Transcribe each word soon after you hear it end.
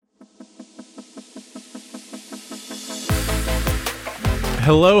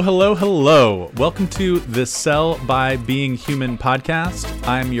Hello, hello, hello. Welcome to the Sell by Being Human podcast.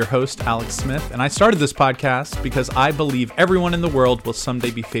 I'm your host, Alex Smith, and I started this podcast because I believe everyone in the world will someday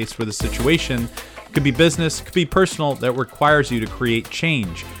be faced with a situation, it could be business, it could be personal, that requires you to create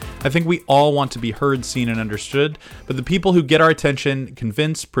change. I think we all want to be heard, seen, and understood, but the people who get our attention,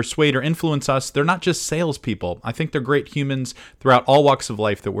 convince, persuade, or influence us, they're not just salespeople. I think they're great humans throughout all walks of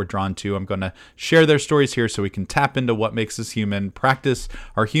life that we're drawn to. I'm going to share their stories here so we can tap into what makes us human, practice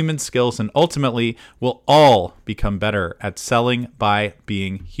our human skills, and ultimately we'll all become better at selling by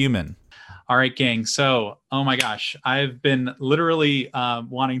being human. All right, gang. So, oh my gosh, I've been literally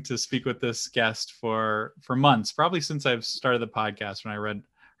wanting to speak with this guest for months, probably since I've started the podcast when I read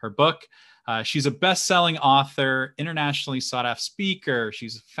her book. She's a best-selling author, internationally sought-after speaker.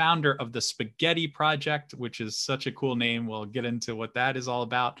 She's founder of the Spaghetti Project, which is such a cool name. We'll get into what that is all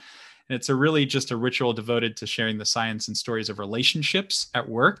about. And it's really just a ritual devoted to sharing the science and stories of relationships at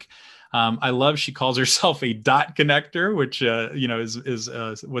work. I love she calls herself a dot connector, which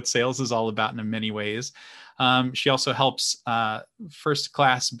is what sales is all about in many ways. She also helps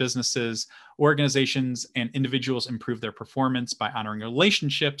first-class businesses, organizations, and individuals improve their performance by honoring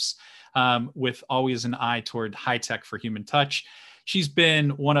relationships with always an eye toward high tech for human touch. She's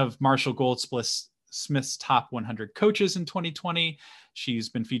been one of Marshall Goldsmith's top 100 coaches in 2020. She's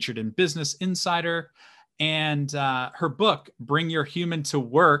been featured in Business Insider. And her book, Bring Your Human to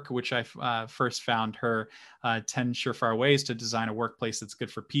Work, which I first found her 10 surefire ways to design a workplace that's good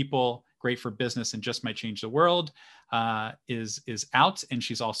for people, great for business, and just might change the world, is out. And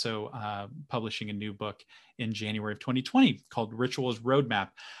she's also publishing a new book in January of 2020 called Rituals Roadmap.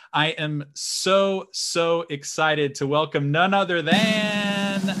 I am so excited to welcome none other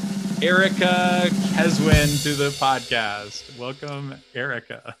than Erica Keswin to the podcast. Welcome,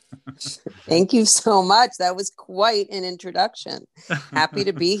 Erica. Thank you so much. That was quite an introduction. Happy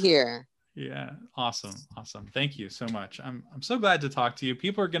to be here. Yeah, awesome. Thank you so much. I'm so glad to talk to you.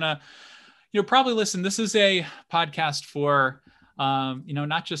 People are gonna, probably listen. This is a podcast for,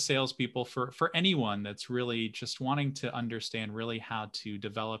 not just salespeople, for anyone that's really just wanting to understand really how to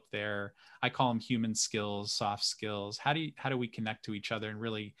develop their, I call them human skills, soft skills. How do we connect to each other and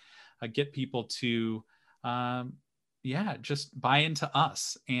really get people to, just buy into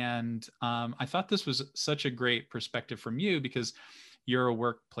us. And I thought this was such a great perspective from you because you're a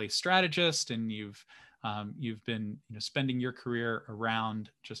workplace strategist and you've been spending your career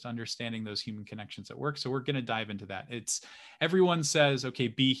around just understanding those human connections at work. So we're going to dive into that. Everyone says, okay,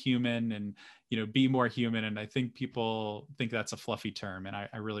 be human and be more human. And I think people think that's a fluffy term. And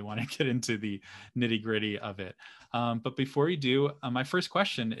I really want to get into the nitty gritty of it. But before you do, my first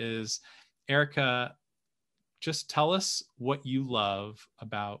question is, Erica, just tell us what you love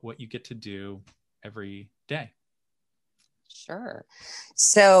about what you get to do every day. Sure.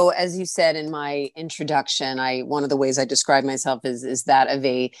 So as you said in my introduction, one of the ways I describe myself is that of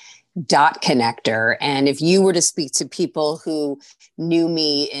a dot connector. And if you were to speak to people who knew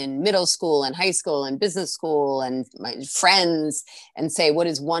me in middle school and high school and business school and my friends and say, what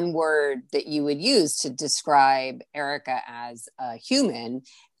is one word that you would use to describe Erica as a human,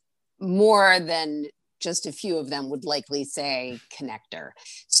 more than just a few of them would likely say connector.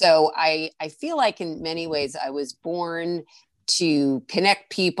 So I feel like in many ways I was born to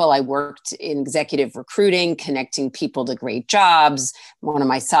connect people. I worked in executive recruiting, connecting people to great jobs. One of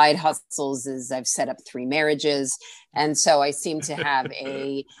my side hustles is I've set up 3 marriages. And so I seem to have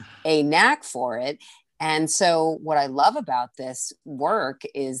a knack for it. And so what I love about this work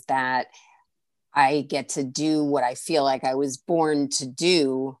is that I get to do what I feel like I was born to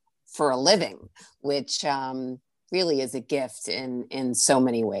do for a living, which really is a gift in so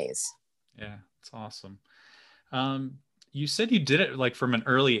many ways. Yeah, it's awesome. You said you did it like from an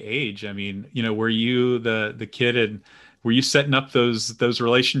early age. I mean, were you the kid and were you setting up those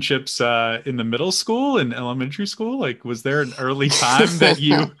relationships in the middle school and elementary school? Like, was there an early time that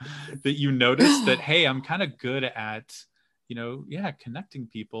you noticed that, hey, I'm kind of good at connecting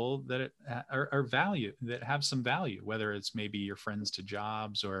people that are value, that have some value, whether it's maybe your friends to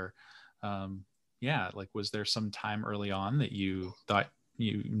jobs or, was there some time early on that you thought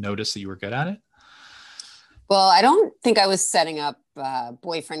you noticed that you were good at it? Well, I don't think I was setting up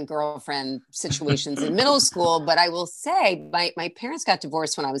boyfriend, girlfriend situations in middle school, but I will say my parents got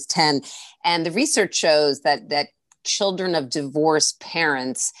divorced when I was 10. And the research shows that children of divorced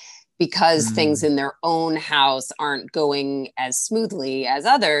parents, because things in their own house aren't going as smoothly as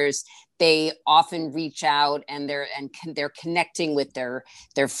others, they often reach out and they're connecting with their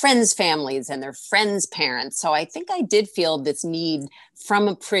friends' families and their friends' parents. So I think I did feel this need from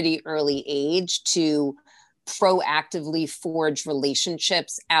a pretty early age to proactively forge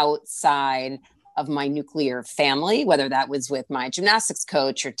relationships outside of my nuclear family, whether that was with my gymnastics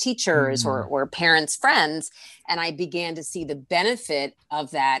coach or teachers or parents, friends. And I began to see the benefit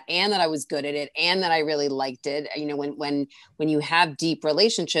of that, and that I was good at it, and that I really liked it. You know, when you have deep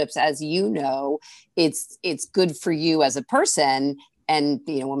relationships, as you know, it's good for you as a person. And,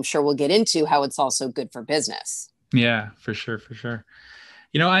 you know, I'm sure we'll get into how it's also good for business. Yeah, for sure. For sure.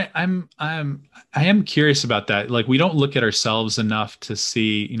 You know, I am curious about that. Like, we don't look at ourselves enough to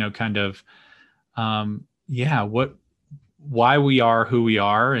see, you know, kind of, yeah, why we are who we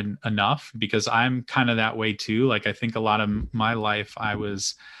are, and enough, because I'm kind of that way too. Like, I think a lot of my life, I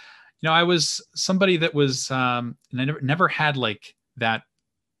was somebody that was, never had like that,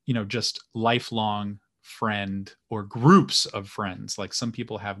 you know, just lifelong friend or groups of friends. Like, some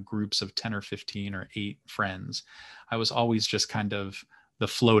people have groups of 10 or 15 or 8 friends. I was always just kind of the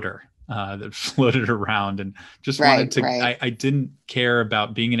floater that floated around and just wanted to, I didn't care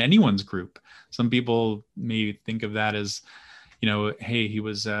about being in anyone's group. Some people may think of that as, you know, hey, he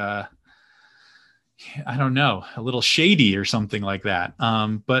was, I don't know, a little shady or something like that.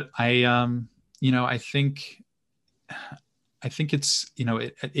 But you know, I think it's, you know,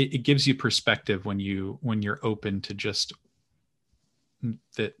 it gives you perspective when you're open to just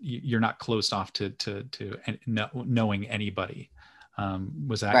that you're not closed off to knowing anybody.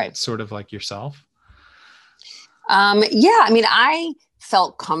 Was that sort of like yourself? Yeah, I mean, I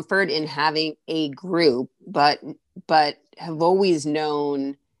felt comfort in having a group, but have always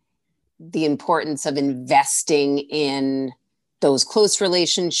known the importance of investing in those close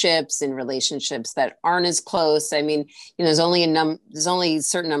relationships and relationships that aren't as close. I mean, you know, there's only a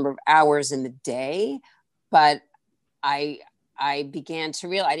certain number of hours in the day, but I began to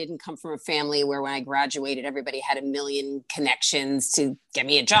realize I didn't come from a family where when I graduated, everybody had a million connections to get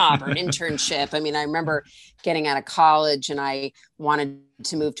me a job or an internship. I mean, I remember getting out of college and I wanted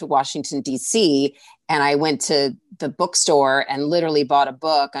to move to Washington, D.C. And I went to the bookstore and literally bought a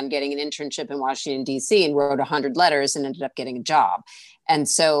book on getting an internship in Washington, D.C. and wrote 100 letters and ended up getting a job. And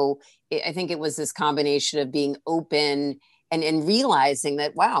so I think it was this combination of being open and realizing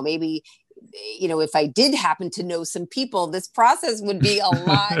that, wow, maybe, you know, if I did happen to know some people, this process would be a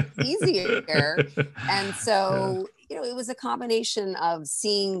lot easier. And so, you know, it was a combination of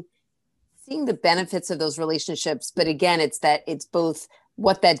seeing the benefits of those relationships. But again, it's both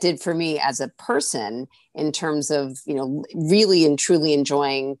what that did for me as a person in terms of, you know, really and truly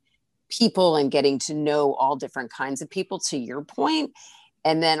enjoying people and getting to know all different kinds of people, to your point.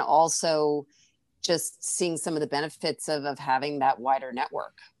 And then also just seeing some of the benefits of having that wider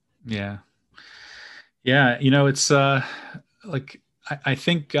network. Yeah. Yeah. You know, it's like, I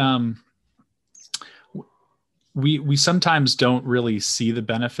think we sometimes don't really see the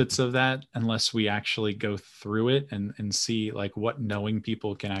benefits of that unless we actually go through it and see like what knowing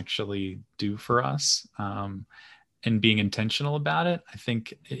people can actually do for us, and being intentional about it. I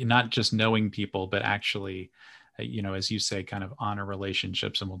think not just knowing people, but actually, you know, as you say, kind of honor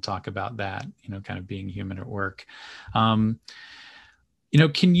relationships. And we'll talk about that, you know, kind of being human at work. You know,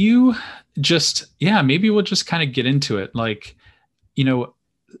 can you just, maybe we'll just kind of get into it. Like, you know,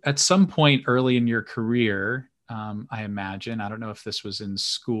 at some point early in your career, I imagine, I don't know if this was in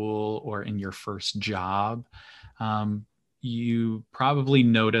school or in your first job, you probably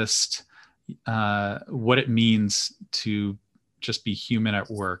noticed what it means to just be human at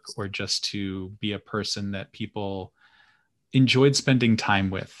work, or just to be a person that people enjoyed spending time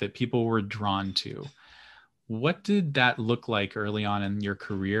with, that people were drawn to. What did that look like early on in your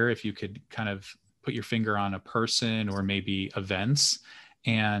career? If you could kind of put your finger on a person or maybe events,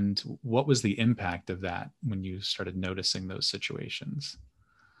 and what was the impact of that when you started noticing those situations?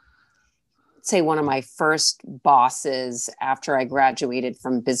 Say one of my first bosses after I graduated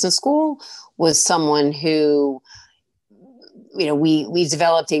from business school was someone who, you know, we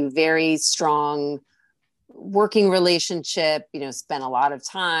developed a very strong working relationship, you know, spent a lot of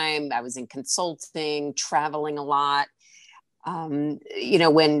time. I was in consulting, traveling a lot. You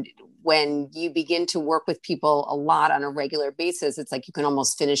know, when you begin to work with people a lot on a regular basis, it's like you can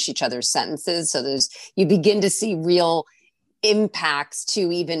almost finish each other's sentences. So you begin to see real impacts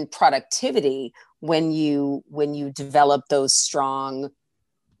to even productivity when you develop those strong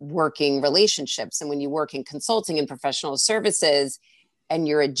working relationships. And when you work in consulting and professional services, and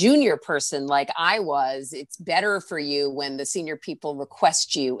you're a junior person like I was, it's better for you when the senior people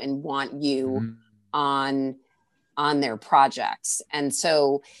request you and want you on their projects. And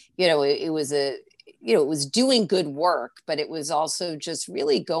so, you know, it was doing good work, but it was also just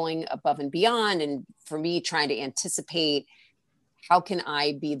really going above and beyond. And for me, trying to anticipate how can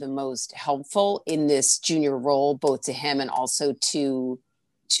I be the most helpful in this junior role, both to him and also to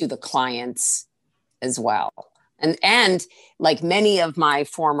the clients as well. And like many of my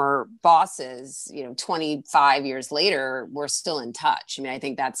former bosses, 25 years later, we're still in touch. I mean, I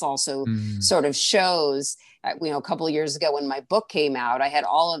think that's also sort of shows, a couple of years ago when my book came out, I had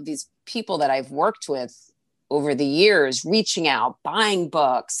all of these people that I've worked with over the years reaching out, buying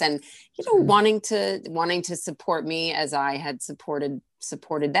books, and wanting to support me as I had supported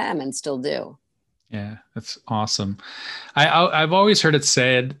them and still do. Yeah, that's awesome. I've always heard it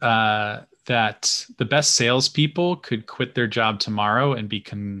said that the best salespeople could quit their job tomorrow and be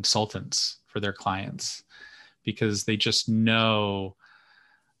consultants for their clients, because they just know,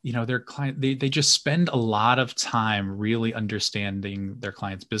 their client, they just spend a lot of time really understanding their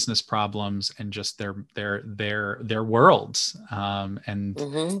clients' business problems and just their worlds. How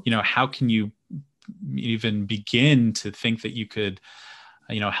can you even begin to think that you could,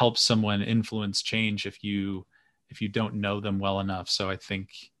 help someone influence change if you don't know them well enough? So I think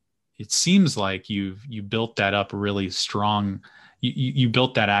it seems like you built that up really strong. You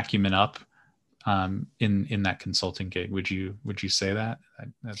built that acumen up in that consulting gig. Would you say that?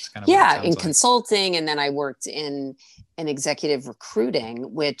 That's kind of in consulting, and then I worked in executive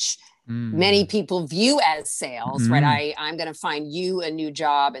recruiting, which many people view as sales, right? I'm going to find you a new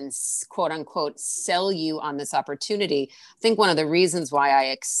job and quote unquote sell you on this opportunity. I think one of the reasons why I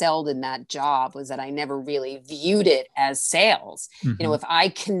excelled in that job was that I never really viewed it as sales. If I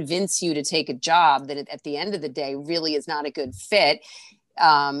convince you to take a job that at the end of the day really is not a good fit,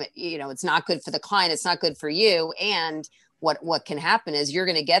 it's not good for the client, it's not good for you. And what can happen is you're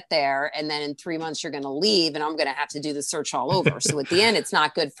going to get there, and then in 3 months you're going to leave, and I'm going to have to do the search all over. So at the end, it's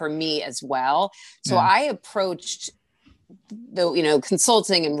not good for me as well. So I approached the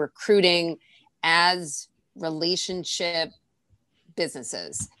consulting and recruiting as relationship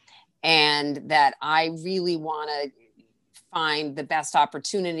businesses, and that I really want to find the best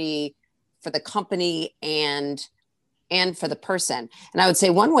opportunity for the company and for the person. And I would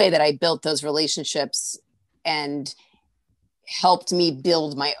say one way that I built those relationships and helped me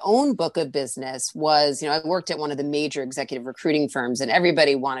build my own book of business was, I worked at one of the major executive recruiting firms, and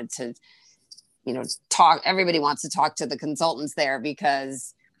everybody wanted to, everybody wants to talk to the consultants there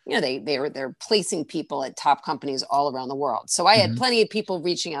because, they're placing people at top companies all around the world. So I had plenty of people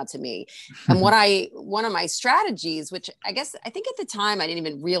reaching out to me. And one of my strategies, which I think at the time I didn't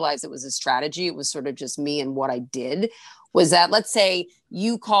even realize it was a strategy, it was sort of just me and what I did, was that, let's say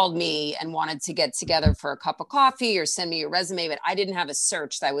you called me and wanted to get together for a cup of coffee or send me your resume, but I didn't have a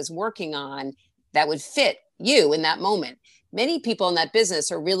search that I was working on that would fit you in that moment. Many people in that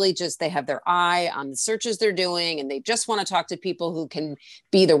business are really they have their eye on the searches they're doing, and they just want to talk to people who can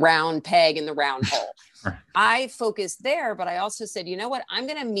be the round peg in the round hole. Right. I focused there, but I also said, you know what, I'm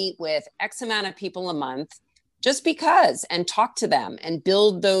going to meet with X amount of people a month just because, and talk to them and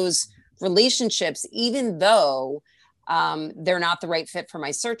build those relationships, even though they're not the right fit for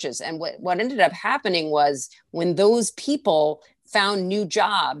my searches. And what ended up happening was, when those people found new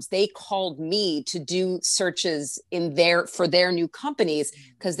jobs, they called me to do searches for their new companies,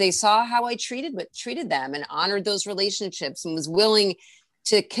 because they saw how I treated them and honored those relationships and was willing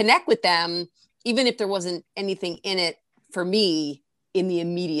to connect with them, even if there wasn't anything in it for me in the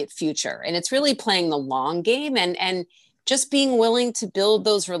immediate future. And it's really playing the long game and just being willing to build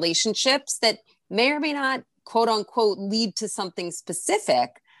those relationships that may or may not, quote unquote, lead to something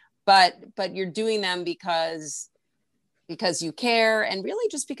specific, but you're doing them because you care, and really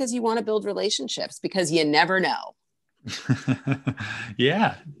just because you want to build relationships, because you never know.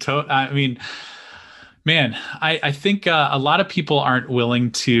 Yeah. I mean, man, I think a lot of people aren't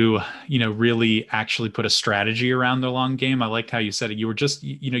willing to, really actually put a strategy around the long game. I like how you said it. You were just,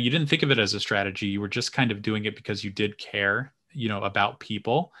 you didn't think of it as a strategy. You were just kind of doing it because you did care, about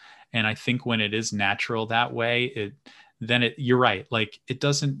people. And I think when it is natural that way, you're right. Like, it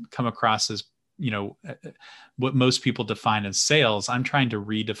doesn't come across as, what most people define as sales. I'm trying to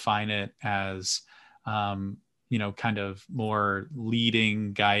redefine it as, kind of more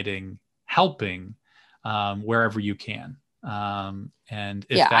leading, guiding, helping, wherever you can. And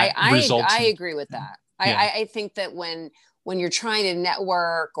if I agree with that. I think that when you're trying to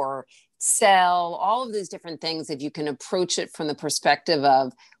network or sell, all of these different things, if you can approach it from the perspective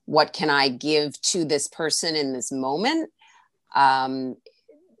of what can I give to this person in this moment,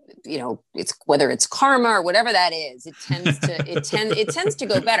 it's whether it's karma or whatever that is, it tends to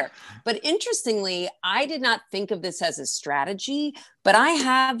go better. But interestingly, I did not think of this as a strategy, but I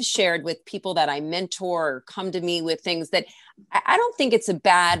have shared with people that I mentor or come to me with things that I don't think it's a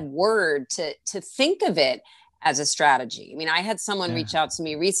bad word to think of it as a strategy. I mean, I had someone Yeah. reach out to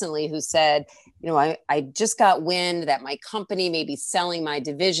me recently who said, I just got wind that my company may be selling my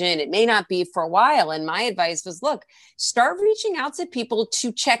division. It may not be for a while. And my advice was, look, start reaching out to people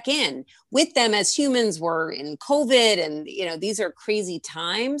to check in with them as humans. Were in COVID, and, these are crazy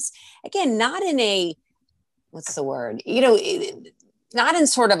times. Again, not in a, what's the word? Not in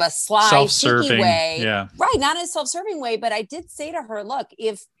sort of a sly, sneaky way. Yeah. Right. Not in a self-serving way. But I did say to her, look,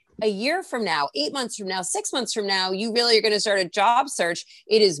 if a year from now, 8 months from now, 6 months from now, you really are going to start a job search,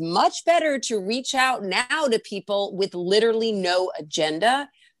 it is much better to reach out now to people with literally no agenda,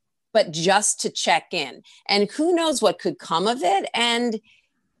 but just to check in. And who knows what could come of it. And,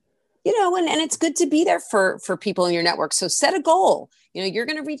 and it's good to be there for people in your network. So set a goal. You're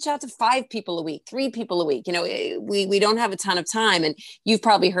going to reach out to 5 people a week, 3 people a week. We don't have a ton of time. And you've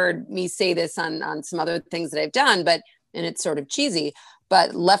probably heard me say this on some other things that I've done, and it's sort of cheesy,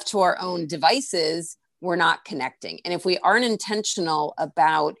 but left to our own devices, we're not connecting. And if we aren't intentional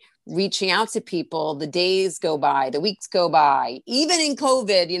about reaching out to people, the days go by, the weeks go by, even in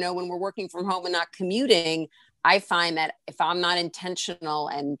COVID, when we're working from home and not commuting, I find that if I'm not intentional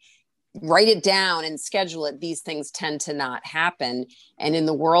and write it down and schedule it, these things tend to not happen. And in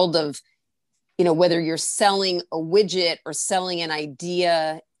the world of, whether you're selling a widget or selling an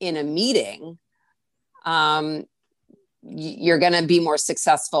idea in a meeting, you're going to be more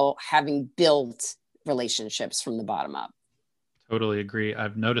successful having built relationships from the bottom up. Totally agree.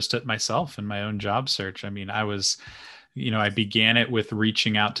 I've noticed it myself in my own job search. I mean, I began it with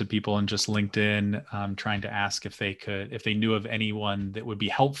reaching out to people in just LinkedIn, trying to ask if they knew of anyone that would be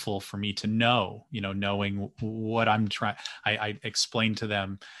helpful for me to know, knowing what I'm trying. I explained to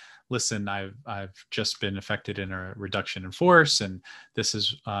them, listen, I've just been affected in a reduction in force, and this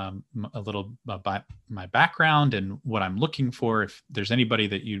is a little about my background and what I'm looking for. If there's anybody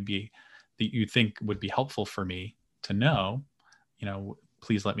that you think would be helpful for me to know,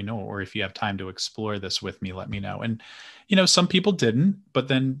 please let me know. Or if you have time to explore this with me, let me know. And, some people didn't, but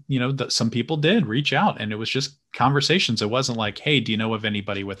then, some people did reach out, and it was just conversations. It wasn't like, hey, do you know of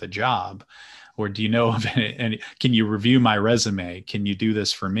anybody with a job? Or do you know of any, can you review my resume? Can you do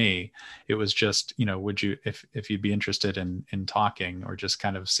this for me? It was just, would you, if you'd be interested in talking, or just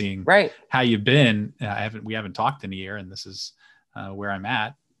kind of seeing how you've been. We haven't talked in a year, and this is where I'm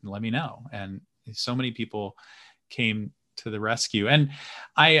at. Let me know. And so many people came to the rescue. And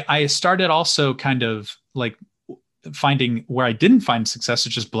I started also kind of like finding where I didn't find success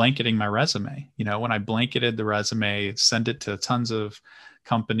is just blanketing my resume. When I blanketed the resume, send it to tons of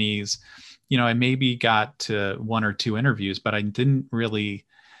companies, I maybe got to 1 or 2 interviews, but I didn't really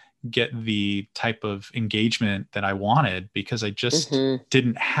get the type of engagement that I wanted, because I just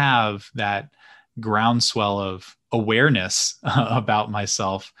didn't have that groundswell of awareness about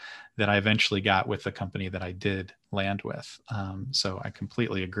myself that I eventually got with the company that I did land with. So I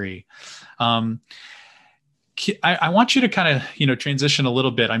completely agree. I want you to kind of, transition a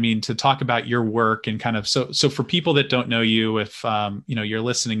little bit. I mean, to talk about your work and kind of, so for people that don't know you, if, you're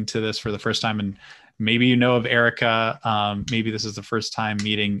listening to this for the first time, and maybe you know of Erica, maybe this is the first time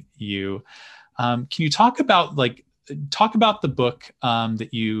meeting you. Can you talk about the book that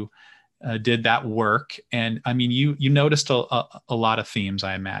you did that work? And I mean, you noticed a lot of themes,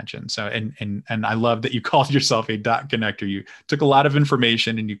 I imagine. So, and I love that you called yourself a dot connector. You took a lot of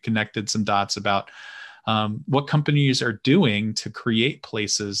information and you connected some dots about what companies are doing to create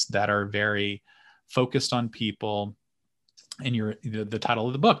places that are very focused on people. And the title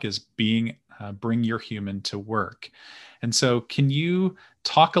of the book is Bring Your Human to Work. And so can you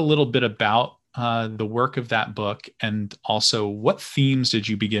talk a little bit about the work of that book, and also what themes did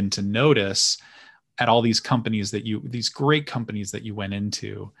you begin to notice at all these companies these great companies that you went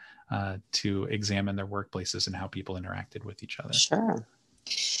into to examine their workplaces and how people interacted with each other? Sure.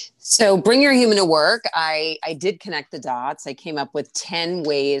 So Bring Your Human to Work, I did connect the dots. I came up with 10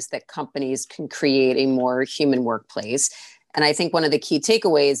 ways that companies can create a more human workplace. And I think one of the key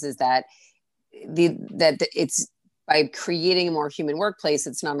takeaways is that it's by creating a more human workplace,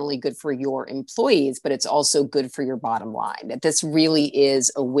 it's not only good for your employees, but it's also good for your bottom line. That this really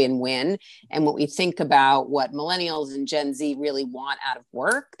is a win-win. And when we think about what millennials and Gen Z really want out of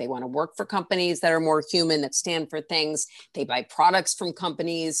work, they want to work for companies that are more human, that stand for things. They buy products from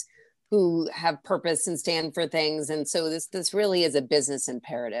companies who have purpose and stand for things. And so this really is a business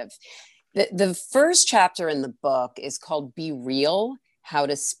imperative. The first chapter in the book is called Be Real: How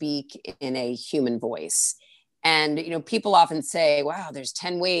to Speak in a Human Voice. And, people often say, wow, there's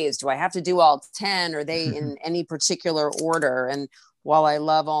 10 ways. Do I have to do all 10? Are they in any particular order? And while I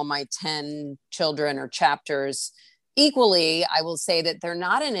love all my 10 children or chapters, equally, I will say that they're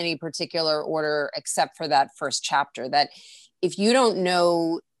not in any particular order except for that first chapter, that if you don't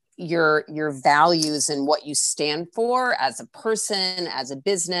know your values and what you stand for as a person, as a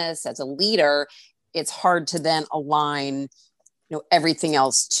business, as a leader, it's hard to then align, everything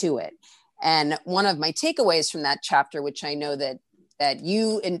else to it. And one of my takeaways from that chapter, which I know that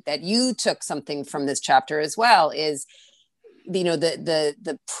you took something from this chapter as well, is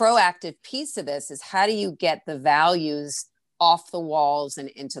the proactive piece of this is, how do you get the values off the walls and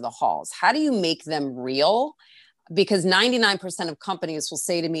into the halls? How do you make them real? Because 99% of companies will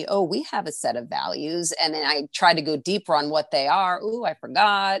say to me, oh, we have a set of values. And then I try to go deeper on what they are. Ooh, I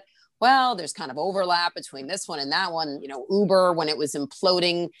forgot. Well, there's kind of overlap between this one and that one. Uber, when it was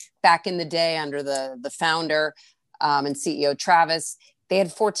imploding back in the day under the founder and CEO Travis, they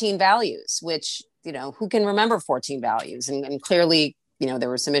had 14 values, which, who can remember 14 values? And clearly, there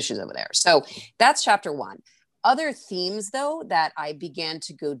were some issues over there. So that's chapter one. Other themes, though, that I began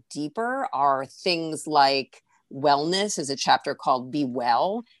to go deeper are things like wellness. Is a chapter called Be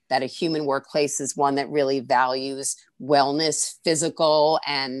Well, that a human workplace is one that really values wellness, physical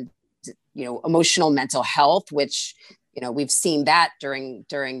and, emotional, mental health, which, we've seen that during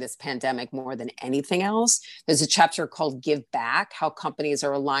this pandemic more than anything else. There's a chapter called Give Back, how companies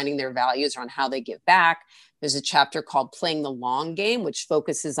are aligning their values around how they give back. There's a chapter called Playing the Long Game, which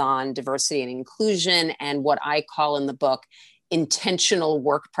focuses on diversity and inclusion and what I call in the book intentional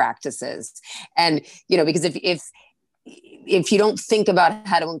work practices. And, because if you don't think about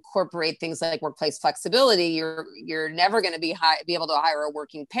how to incorporate things like workplace flexibility, you're never going to be able to hire a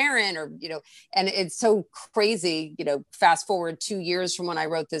working parent, or, and it's so crazy, fast forward 2 years from when I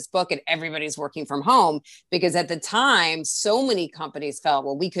wrote this book and everybody's working from home, because at the time, so many companies felt,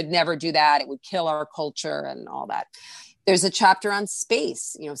 well, we could never do that. It would kill our culture and all that. There's a chapter on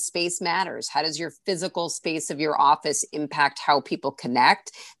space. Space matters. How does your physical space of your office impact how people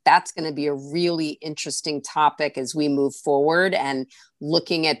connect? That's going to be a really interesting topic as we move forward, and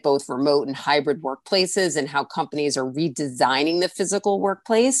looking at both remote and hybrid workplaces and how companies are redesigning the physical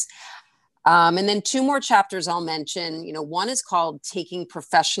workplace. And then 2 more chapters I'll mention. One is called Taking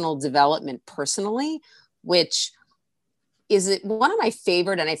Professional Development Personally, which is one of my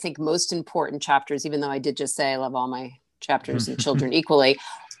favorite and I think most important chapters, even though I did just say I love all my chapters and children equally.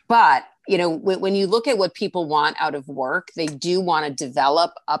 But, when you look at what people want out of work, they do want to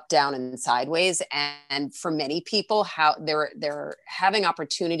develop up, down, and sideways. And for many people, how they're having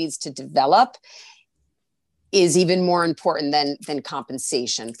opportunities to develop is even more important than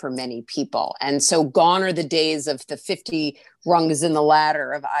compensation for many people. And so gone are the days of the 50 rungs in the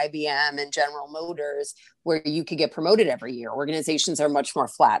ladder of IBM and General Motors, where you could get promoted every year. Organizations are much more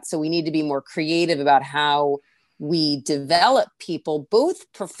flat. So we need to be more creative about how we develop people,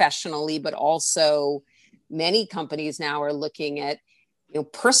 both professionally, but also many companies now are looking at,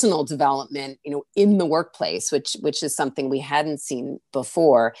 personal development, in the workplace, which is something we hadn't seen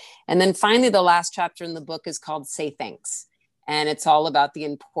before. And then finally, the last chapter in the book is called Say Thanks. And it's all about the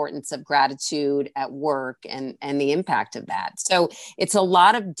importance of gratitude at work and the impact of that. So it's a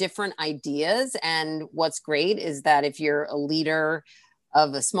lot of different ideas. And what's great is that if you're a leader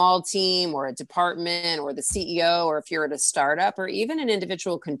of a small team or a department or the CEO, or if you're at a startup or even an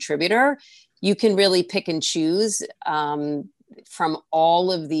individual contributor, you can really pick and choose from all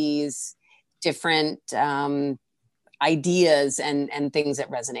of these different ideas and things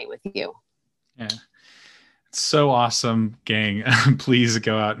that resonate with you. Yeah. It's so awesome, gang. Please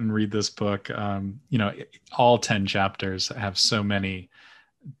go out and read this book. All 10 chapters have so many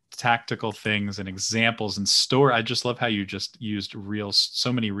tactical things and examples and story. I just love how you just used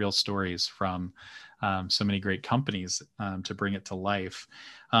so many real stories from so many great companies to bring it to life.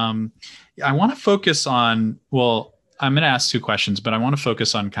 I want to focus on, I'm going to ask 2 questions, but I want to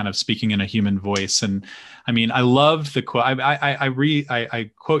focus on kind of speaking in a human voice. And I mean, I love the quote.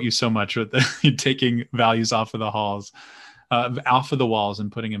 I quote you so much with taking values off of the halls, off of the walls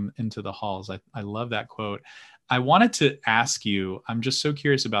and putting them into the halls. I love that quote. I wanted to ask you, I'm just so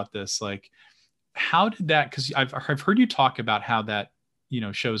curious about this. Like, how did that, because I've heard you talk about how that,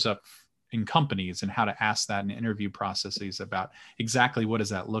 shows up in companies and how to ask that in interview processes about exactly what does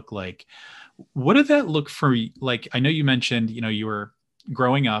that look like? What did that look for? Like, I know you mentioned, you were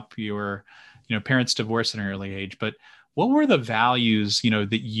growing up, you were, parents divorced at an early age, but what were the values,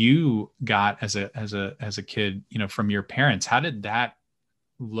 that you got as a kid, from your parents? How did that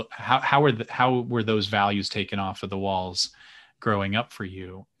look? How were those values taken off of the walls growing up for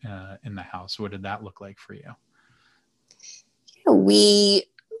you in the house? What did that look like for you?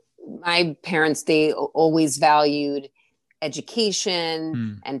 My parents, they always valued education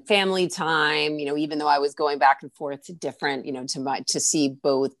Mm. and family time, even though I was going back and forth to different, to see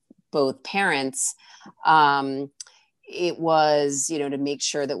both parents. It was, to make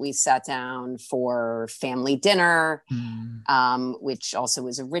sure that we sat down for family dinner, which also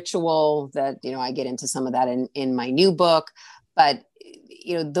is a ritual that, I get into some of that in my new book. But,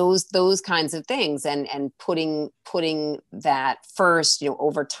 those kinds of things and putting that first,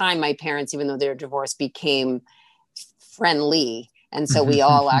 over time, my parents, even though they're divorced, became friendly. And so we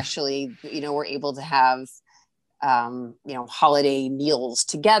all actually, were able to have, holiday meals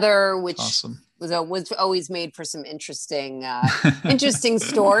together, which awesome. was always made for some interesting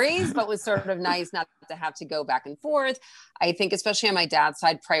stories, but was sort of nice not to have to go back and forth. I think, especially on my dad's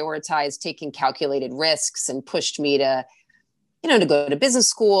side, prioritized taking calculated risks and pushed me to go to business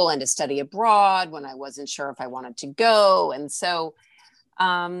school and to study abroad when I wasn't sure if I wanted to go. And so,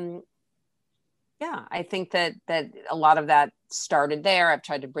 I think that a lot of that started there. I've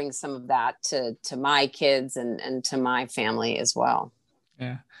tried to bring some of that to my kids and to my family as well.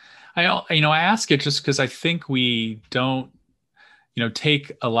 Yeah. I ask it just because I think we don't,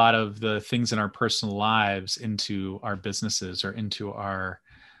 take a lot of the things in our personal lives into our businesses or into our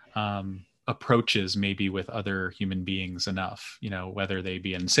approaches maybe with other human beings enough, whether they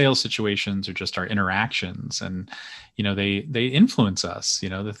be in sales situations or just our interactions. And, they influence us,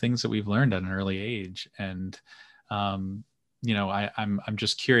 the things that we've learned at an early age. And, I'm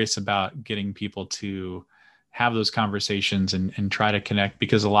just curious about getting people to have those conversations and try to connect,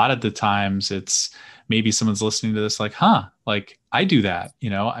 because a lot of the times it's maybe someone's listening to this like, like I do that,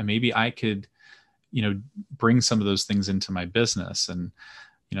 maybe I could, bring some of those things into my business. And,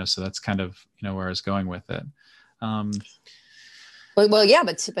 so that's kind of, where I was going with it. Well, yeah,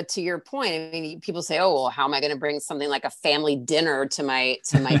 but to your point, I mean, people say, "Oh, well, how am I going to bring something like a family dinner to my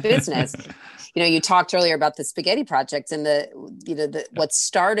business?" You talked earlier about the spaghetti project, and what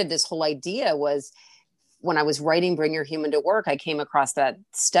started this whole idea was when I was writing Bring Your Human to Work. I came across that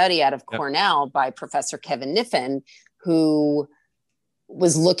study out of Cornell by Professor Kevin Niffen, who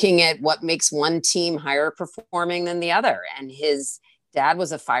was looking at what makes one team higher performing than the other, and his dad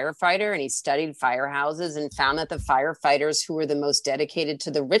was a firefighter, and he studied firehouses and found that the firefighters who were the most dedicated to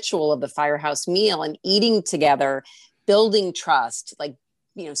the ritual of the firehouse meal and eating together, building trust, like,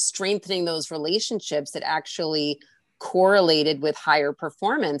 strengthening those relationships, that actually correlated with higher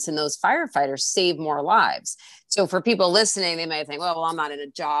performance, and those firefighters saved more lives. So for people listening, they might think, well, I'm not in a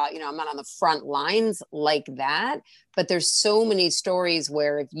job, I'm not on the front lines like that. But there's so many stories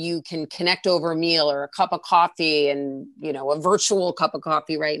where if you can connect over a meal or a cup of coffee, and, a virtual cup of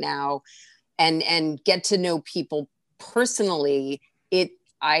coffee right now, and get to know people personally,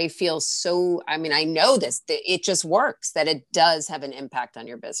 I feel so, I know this, that it just works, that it does have an impact on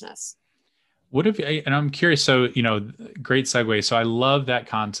your business. What if, and I'm curious, so, great segue. So I love that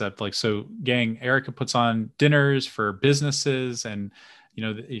concept. Like, so gang, Erica puts on dinners for businesses, and,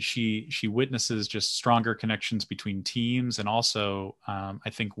 she witnesses just stronger connections between teams, and also, I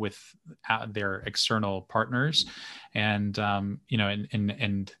think with their external partners, and,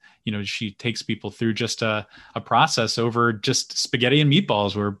 she takes people through just a process over just spaghetti and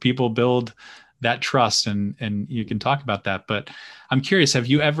meatballs, where people build that trust, and you can talk about that. But I'm curious, have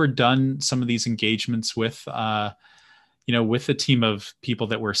you ever done some of these engagements with, with a team of people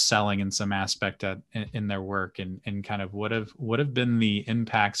that were selling in some aspect in their work, and kind of what have been the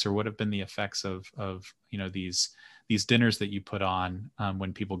impacts, or what have been the effects of these dinners that you put on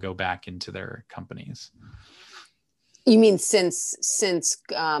when people go back into their companies? You mean since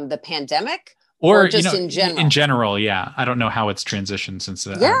the pandemic? Or just in general? In general, yeah. I don't know how it's transitioned since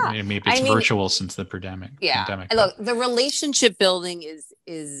maybe it's virtual since the pandemic. Yeah. Pandemic, look, the relationship building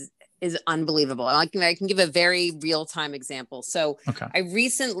is unbelievable. I can give a very real time example. So I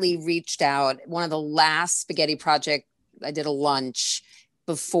recently reached out. One of the last spaghetti project, I did a lunch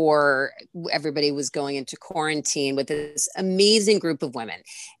before everybody was going into quarantine with this amazing group of women,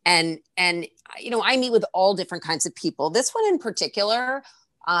 and I meet with all different kinds of people. This one in particular,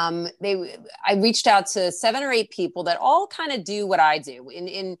 I reached out to 7 or 8 people that all kind of do what I do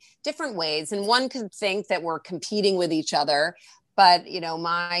in different ways. And one could think that we're competing with each other, but,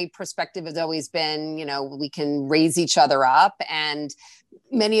 my perspective has always been, we can raise each other up. And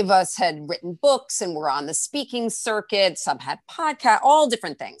many of us had written books and were on the speaking circuit. Some had podcasts, all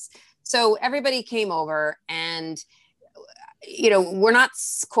different things. So everybody came over, and we're not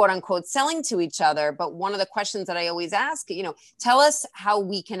quote unquote selling to each other, but one of the questions that I always ask, tell us how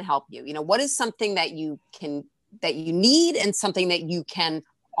we can help you. What is something that you need, and something that you can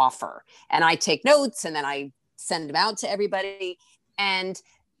offer? And I take notes, and then I send them out to everybody. And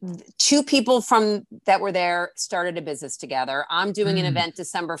two people from that were there started a business together. I'm doing an event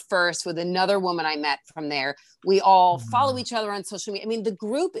December 1st with another woman I met from there. We all follow each other on social media. I mean, the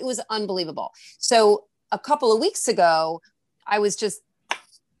group, it was unbelievable. So a couple of weeks ago, I was just,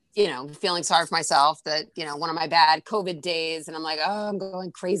 feeling sorry for myself that, one of my bad COVID days. And I'm like, oh, I'm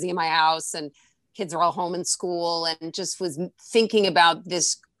going crazy in my house and kids are all home in school, and just was thinking about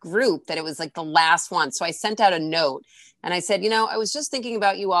this group that it was like the last one. So I sent out a note and I said, I was just thinking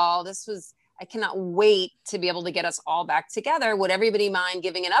about you all. I cannot wait to be able to get us all back together. Would everybody mind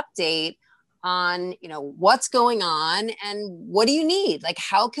giving an update on, what's going on and what do you need? Like,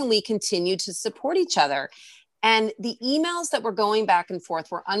 how can we continue to support each other? And the emails that were going back and forth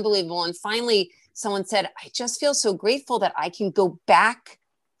were unbelievable. And finally, someone said, I just feel so grateful that I can go back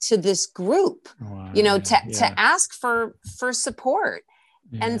to this group, to ask for support.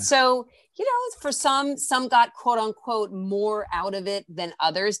 Yeah. And so, for some got quote unquote more out of it than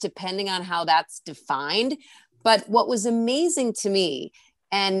others, depending on how that's defined. But what was amazing to me,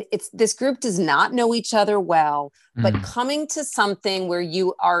 and this group does not know each other well, but coming to something where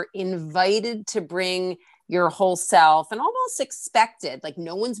you are invited to bring your whole self and almost expected, like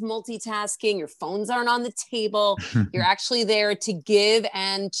no one's multitasking, your phones aren't on the table, you're actually there to give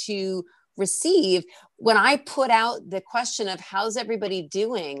and to receive. When I put out the question of how's everybody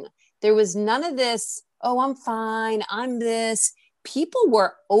doing, there was none of this, oh, I'm fine, I'm this. People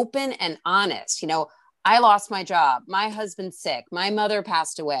were open and honest. I lost my job. My husband's sick. My mother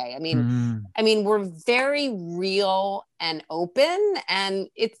passed away. I mean, we're very real and open, and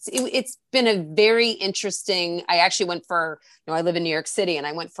it's been a very interesting. I actually went for, I live in New York City, and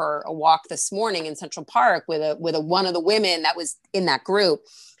I went for a walk this morning in Central Park with one of the women that was in that group,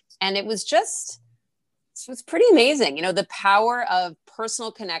 and it was pretty amazing. The power of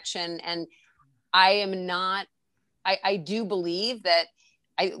personal connection, and I do believe that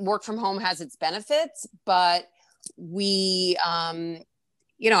work from home has its benefits, but we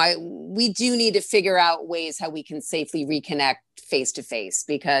do need to figure out ways how we can safely reconnect face to face,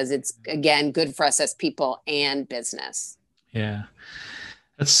 because it's, again, good for us as people and business. Yeah,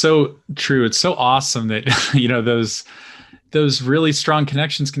 that's so true. It's so awesome that, those really strong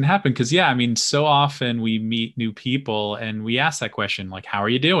connections can happen. Cause so often we meet new people and we ask that question, like, how are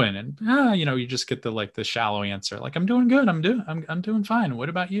you doing? And, you just get the shallow answer. Like, I'm doing good. I'm doing fine. What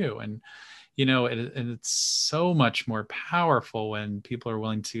about you? And, and it's so much more powerful when people are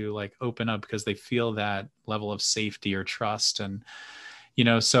willing to open up, because they feel that level of safety or trust. And,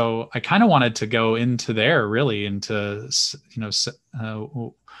 so I kind of wanted to go into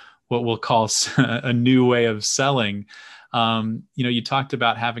what we'll call a new way of selling. You talked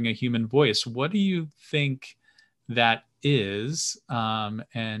about having a human voice. What do you think that is?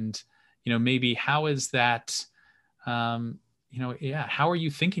 And, maybe how is that, how are you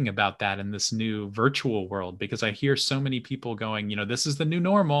thinking about that in this new virtual world? Because I hear so many people going, this is the new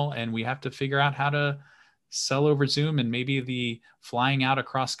normal and we have to figure out how to sell over Zoom, and maybe the flying out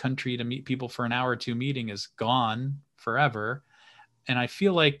across country to meet people for an hour or two meeting is gone forever. And I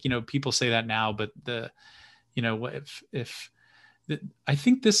feel like, people say that now, but I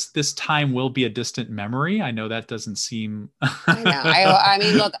think this time will be a distant memory. I know that doesn't seem I know. I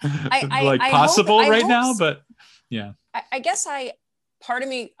mean, look, possible right now, but yeah. I guess part of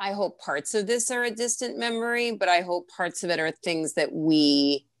me, I hope parts of this are a distant memory, but I hope parts of it are things that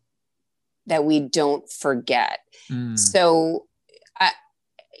we don't forget. So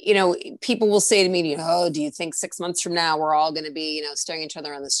people will say to me, do you think 6 months from now we're all going to be, staring at each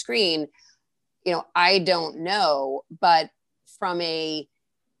other on the screen? I don't know, but from a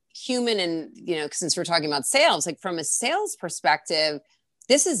human and, since we're talking about sales, like from a sales perspective,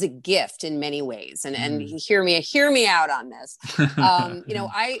 this is a gift in many ways. And hear me out on this.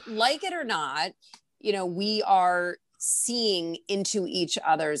 I like it or not, we are seeing into each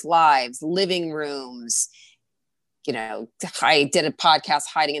other's lives, living rooms. I did a podcast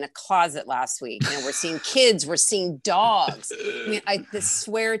hiding in a closet last week. We're seeing kids, we're seeing dogs. I mean, I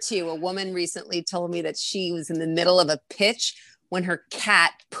swear to you, a woman recently told me that she was in the middle of a pitch when her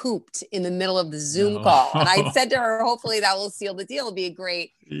cat pooped in the middle of the Zoom call. And I said to her, hopefully that will seal the deal. It'll be a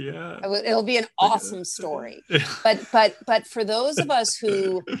great, it'll be an awesome story. But for those of us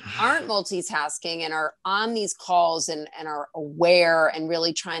who aren't multitasking and are on these calls and are aware and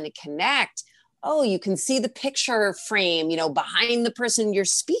really trying to connect, you can see the picture frame, behind the person you're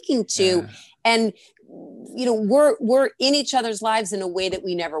speaking to. And, we're in each other's lives in a way that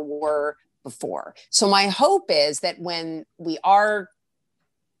we never were before. So my hope is that when we are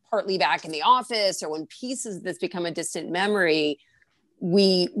partly back in the office, or when pieces of this become a distant memory,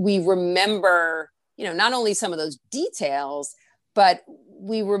 we remember, not only some of those details, but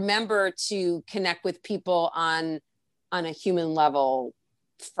we remember to connect with people on a human level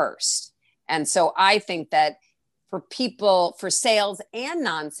first. And so I think that for people, for sales and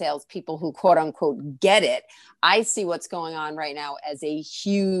non-sales people who quote unquote get it, I see what's going on right now as a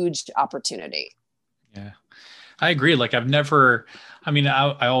huge opportunity. Yeah. I agree. Like I've never, I mean,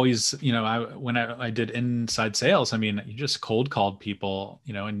 I always, when I did inside sales, I mean, you just cold called people,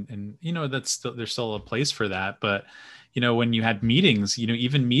 and that's still, there's still a place for that. But, when you had meetings,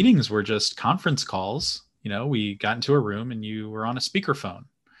 even meetings were just conference calls, we got into a room and you were on a speakerphone.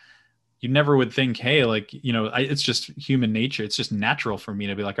 You never would think, hey, like, it's just human nature. It's just natural for me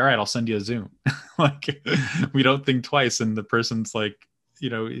to be like, all right, I'll send you a Zoom. Like we don't think twice. And the person's like,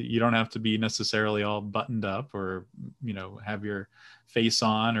 you don't have to be necessarily all buttoned up or, have your face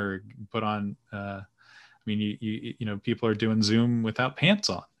on or put on, I mean, people are doing Zoom without pants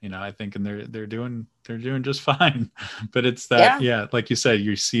on, I think, and they're doing just fine. But it's that, yeah, like you said,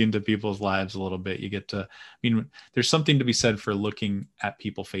 you see into people's lives a little bit. You get to, I mean, there's something to be said for looking at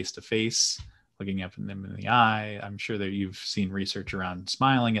people face to face, looking at them in the eye. I'm sure that you've seen research around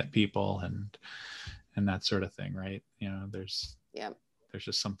smiling at people and that sort of thing, right? There's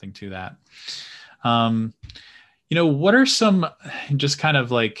just something to that. What are some just kind of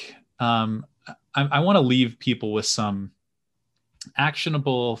like, I want to leave people with some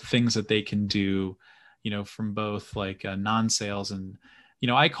actionable things that they can do, from both like non-sales and,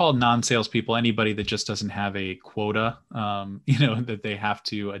 I call non-sales people anybody that just doesn't have a quota, that they have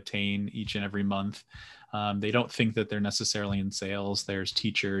to attain each and every month. They don't think that they're necessarily in sales. There's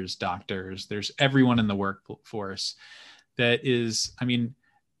teachers, doctors, there's everyone in the workforce that is, I mean,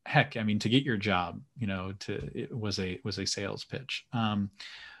 heck, I mean, to get your job, it was a sales pitch.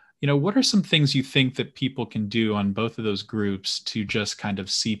 What are some things you think that people can do on both of those groups to just kind of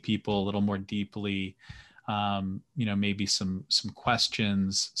see people a little more deeply? Maybe some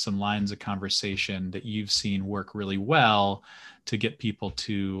questions, some lines of conversation that you've seen work really well to get people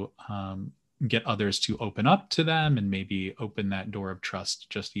to get others to open up to them and maybe open that door of trust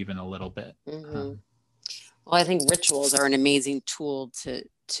just even a little bit. Mm-hmm. Well, I think rituals are an amazing tool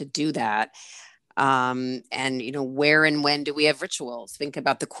to do that. And, where and when do we have rituals? Think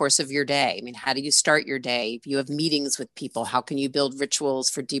about the course of your day. I mean, how do you start your day? If you have meetings with people, how can you build rituals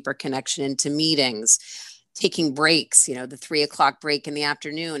for deeper connection into meetings? Taking breaks, the 3:00 break in the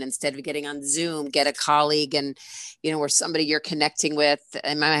afternoon, instead of getting on Zoom, get a colleague and, or somebody you're connecting with.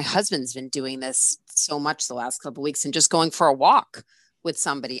 And my husband's been doing this so much the last couple of weeks, and just going for a walk with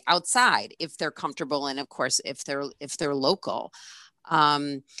somebody outside if they're comfortable. And of course, if they're local.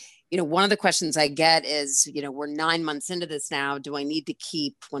 One of the questions I get is, we're 9 months into this now. Do I need to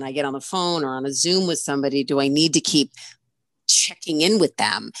keep, when I get on the phone or on a Zoom with somebody, do I need to keep checking in with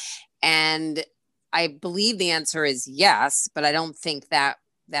them? And I believe the answer is yes, but I don't think that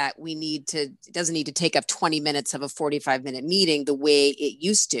it doesn't need to take up 20 minutes of a 45-minute meeting the way it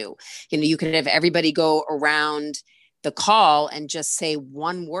used to. You could have everybody go around the call and just say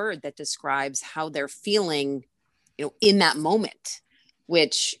one word that describes how they're feeling, in that moment,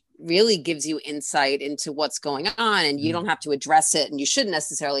 which really gives you insight into what's going on. And you don't have to address it, and you shouldn't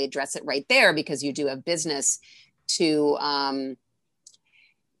necessarily address it right there because you do have business to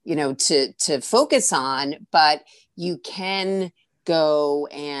to focus on, but you can go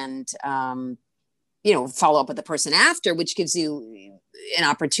and follow up with the person after, which gives you an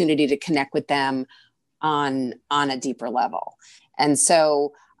opportunity to connect with them on a deeper level. And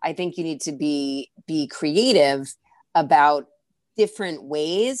so I think you need to be creative about different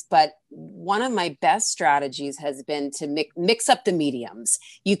ways, but one of my best strategies has been to mix up the mediums.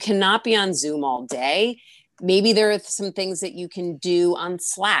 You cannot be on Zoom all day. Maybe there are some things that you can do on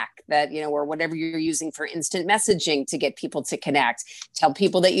Slack that, or whatever you're using for instant messaging to get people to connect. Tell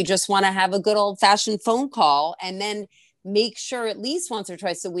people that you just want to have a good old fashioned phone call, and then make sure at least once or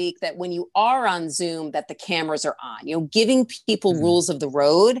twice a week that when you are on Zoom, that the cameras are on. Giving people rules of the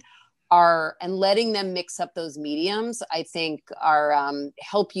road and letting them mix up those mediums, I think are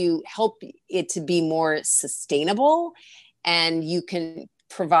help it to be more sustainable, and you can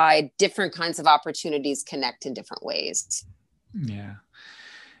provide different kinds of opportunities, connect in different ways. Yeah.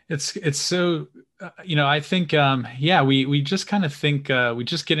 It's so, I think, we just kind of think, we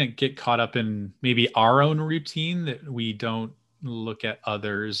just get caught up in maybe our own routine, that we don't look at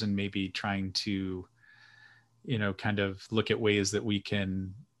others and maybe trying to, kind of look at ways that we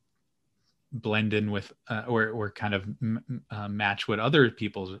can blend in with, or kind of match what other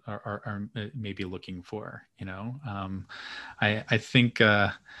people are maybe looking for, I think,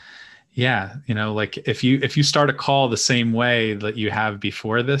 Yeah, like if you start a call the same way that you have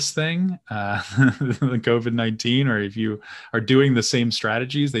before this thing, the COVID-19, or if you are doing the same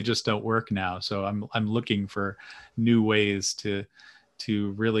strategies, they just don't work now. So I'm looking for new ways to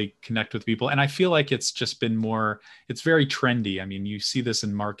really connect with people. And I feel like it's just been it's very trendy. I mean, you see this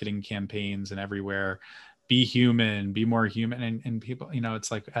in marketing campaigns and everywhere. Be human, be more human, and people, it's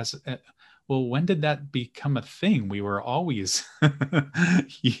like well, when did that become a thing? We were always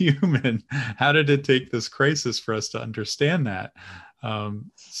human. How did it take this crisis for us to understand that? Well, I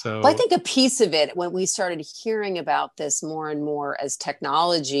So think a piece of it, when we started hearing about this more and more as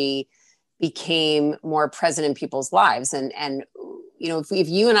technology became more present in people's lives, and if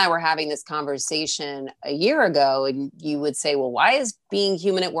you and I were having this conversation a year ago, and you would say, well, why is being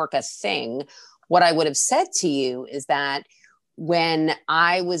human at work a thing? What I would have said to you is that when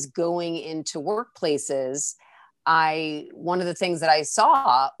I was going into workplaces, one of the things that I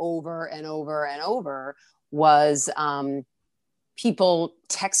saw over and over and over was people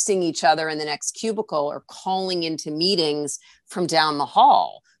texting each other in the next cubicle or calling into meetings from down the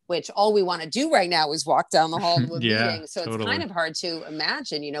hall, which all we want to do right now is walk down the hall to a yeah, meeting. So it's kind totally. of hard to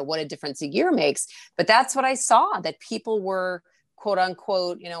imagine, what a difference a year makes. But that's what I saw, that people were quote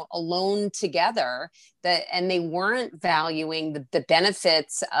unquote, alone together, and they weren't valuing the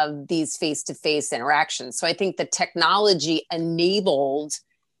benefits of these face-to-face interactions. So I think the technology enabled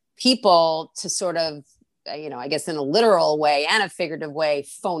people to sort of, I guess in a literal way and a figurative way,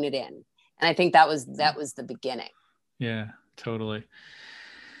 phone it in. And I think that was the beginning. Yeah, totally.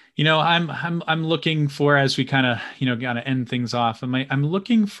 I'm looking for, as we kind of, got to end things off. I'm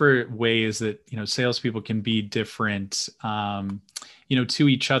looking for ways that, salespeople can be different, to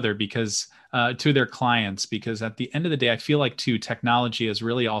each other, because to their clients, because at the end of the day, I feel like too, technology has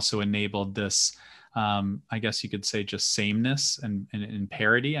really also enabled this, I guess you could say, just sameness and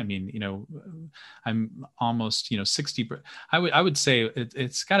parity. I mean, I'm almost, 60, I would say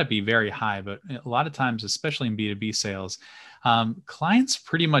it's got to be very high, but a lot of times, especially in B2B sales, clients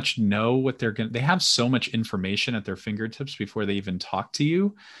pretty much know what they have so much information at their fingertips before they even talk to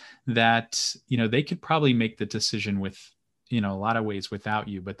you, that, they could probably make the decision with, a lot of ways without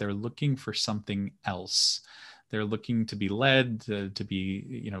you, but they're looking for something else. They're looking to be led, to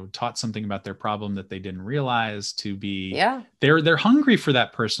be, taught something about their problem that they didn't realize, to be, Yeah. they're hungry for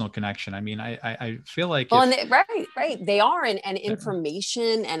that personal connection. I mean, I feel like Well, right. They are, and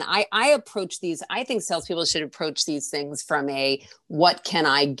information. And I approach these, I think salespeople should approach these things from what can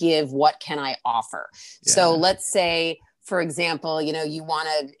I give? What can I offer? yeah. So let's say, for example, you want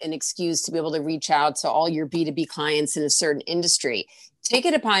an excuse to be able to reach out to all your B2B clients in a certain industry. Take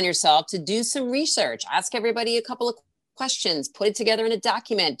it upon yourself to do some research, ask everybody a couple of questions, put it together in a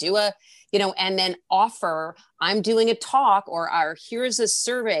document, and then offer, I'm doing a talk, or here's a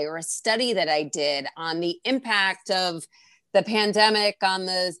survey or a study that I did on the impact of the pandemic on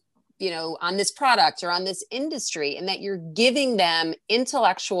on this product or on this industry, and that you're giving them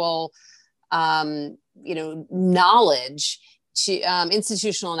intellectual, knowledge, to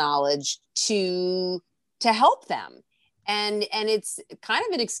institutional knowledge to help them. And it's kind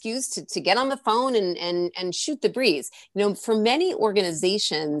of an excuse to get on the phone and shoot the breeze. For many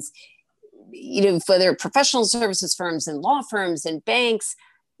organizations, whether professional services firms and law firms and banks,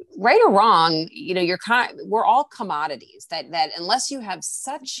 right or wrong, we're all commodities that unless you have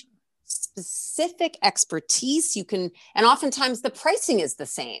such specific expertise, and oftentimes the pricing is the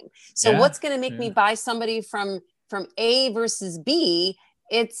same. So what's going to make me buy somebody from A versus B?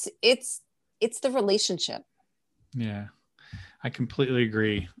 It's the relationship. Yeah, I completely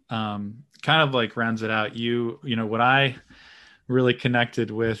agree. Kind of like rounds it out. What I really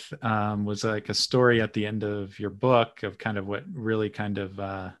connected with was like a story at the end of your book of kind of what really kind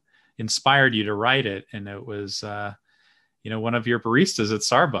of inspired you to write it. And it was, one of your baristas at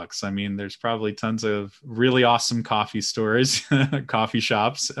Starbucks. I mean, there's probably tons of really awesome coffee stores, coffee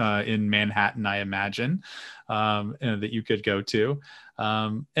shops in Manhattan, I imagine, that you could go to.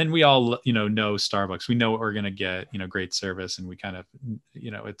 And we all, know Starbucks. We know what we're going to get, great service. And we kind of,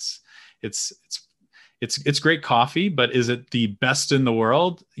 it's great coffee, but is it the best in the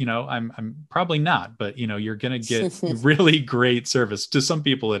world? I'm probably not, but you're going to get really great service. To some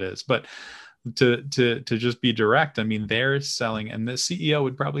people it is, but to just be direct, I mean, they're selling, and the CEO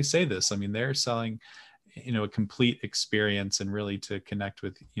would probably say this, I mean, they're selling, a complete experience, and really to connect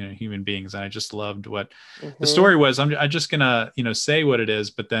with, human beings. And I just loved what the story was. I'm just gonna, say what it is,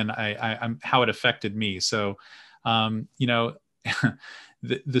 but then I'm how it affected me. So, the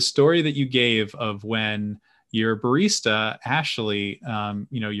story that you gave of when your barista, Ashley,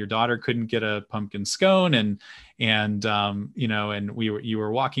 your daughter couldn't get a pumpkin scone, and you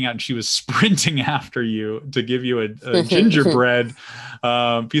were walking out and she was sprinting after you to give you a gingerbread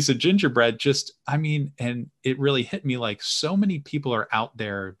piece of gingerbread. And it really hit me, like, so many people are out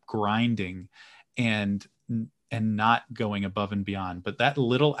there grinding and not going above and beyond. But that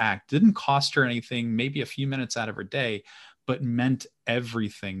little act didn't cost her anything, maybe a few minutes out of her day, but meant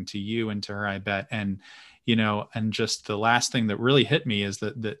everything to you and to her, I bet. And just the last thing that really hit me is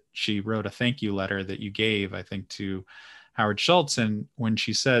that she wrote a thank you letter that you gave, I think, to Howard Schultz. And when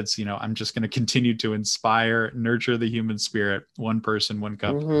she says, I'm just going to continue to inspire, nurture the human spirit, one person, one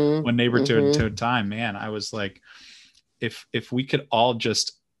cup, one neighbor to a time, man, I was like, if we could all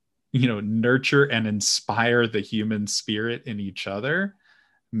just, nurture and inspire the human spirit in each other,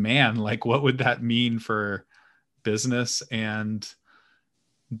 man, like, what would that mean for business and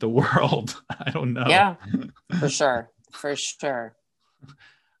the world? I don't know. Yeah, for sure.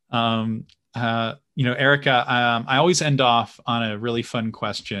 Erica, I always end off on a really fun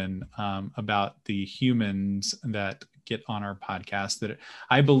question about the humans that get on our podcast, that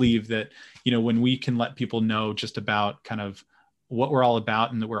I believe that, when we can let people know just about kind of what we're all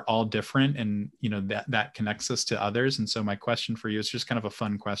about and that we're all different, and, that connects us to others. And so my question for you is just kind of a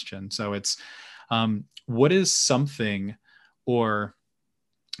fun question. So it's, what is something or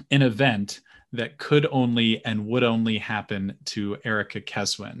an event that could only and would only happen to Erica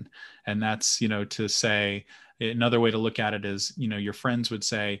Keswin? And that's, to say, another way to look at it is, your friends would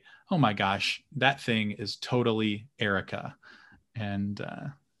say, oh my gosh, that thing is totally Erica. And,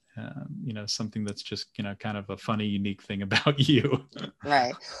 something that's just, kind of a funny, unique thing about you.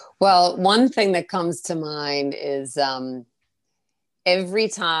 Right. Well, one thing that comes to mind is every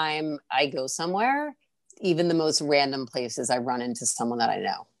time I go somewhere, even the most random places, I run into someone that I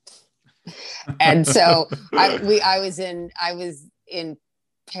know. And so I was in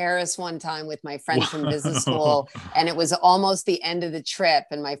Paris one time with my friends from business school, and it was almost the end of the trip.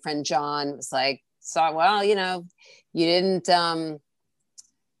 And my friend John was like, so, well, you didn't, you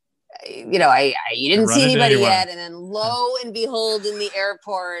didn't see anybody yet. And then lo and behold, in the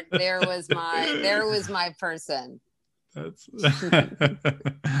airport, there was my person. That's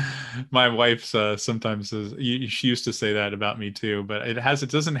my wife sometimes says, she used to say that about me too, but it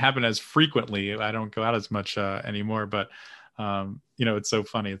doesn't happen as frequently. I don't go out as much anymore, but it's so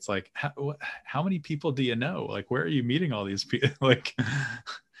funny. It's like, how many people do you know? Like, where are you meeting all these people? Like,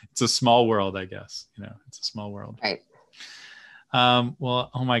 it's a small world, I guess. It's a small world. Right.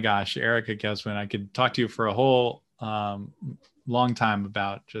 Well, oh my gosh, Erica Keswin, I could talk to you for a whole long time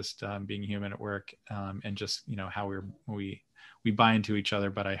about just being human at work, and just how we buy into each other.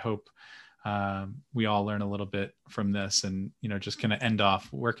 But I hope we all learn a little bit from this, and just kind of end off,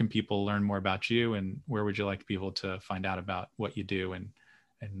 where can people learn more about you, and where would you like people to find out about what you do and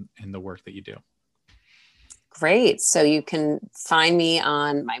the work that you do? Great. So you can find me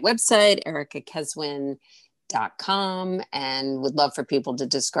on my website, ericakeswin.com, and would love for people to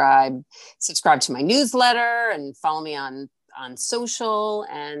subscribe to my newsletter and follow me on social.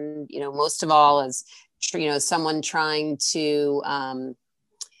 And, most of all, as someone trying to,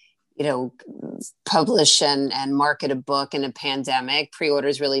 publish and market a book in a pandemic,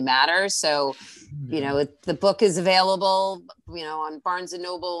 pre-orders really matter. So, the book is available, on Barnes and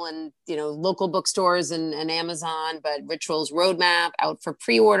Noble and, local bookstores and Amazon, but Rituals Roadmap out for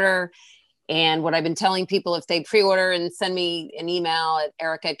pre-order. And what I've been telling people, if they pre-order and send me an email at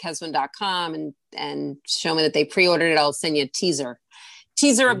erica@keswin.com and show me that they pre-ordered it, I'll send you a teaser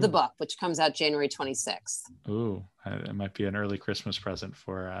of the book, which comes out January 26th. Ooh, it might be an early Christmas present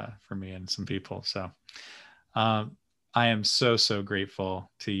for me and some people. So I am so, so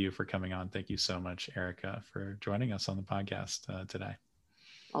grateful to you for coming on. Thank you so much, Erica, for joining us on the podcast today.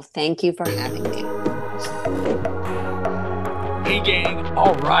 Well, thank you for having me. Hey gang,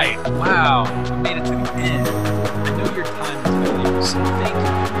 all right. Wow, we made it to the end. I know your time is valuable, so thank you.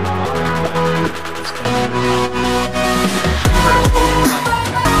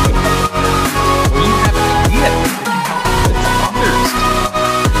 Or you have an idea that can help others.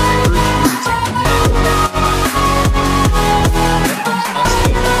 I urge you to take a minute. That helps us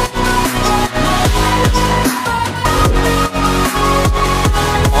get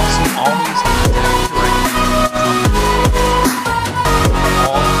you can also always contact directly.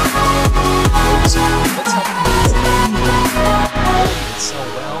 Let's help sell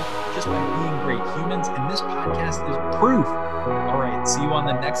well just by being great humans, and this podcast is proof. All right, see you on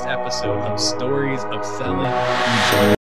the next episode of Stories of Selling.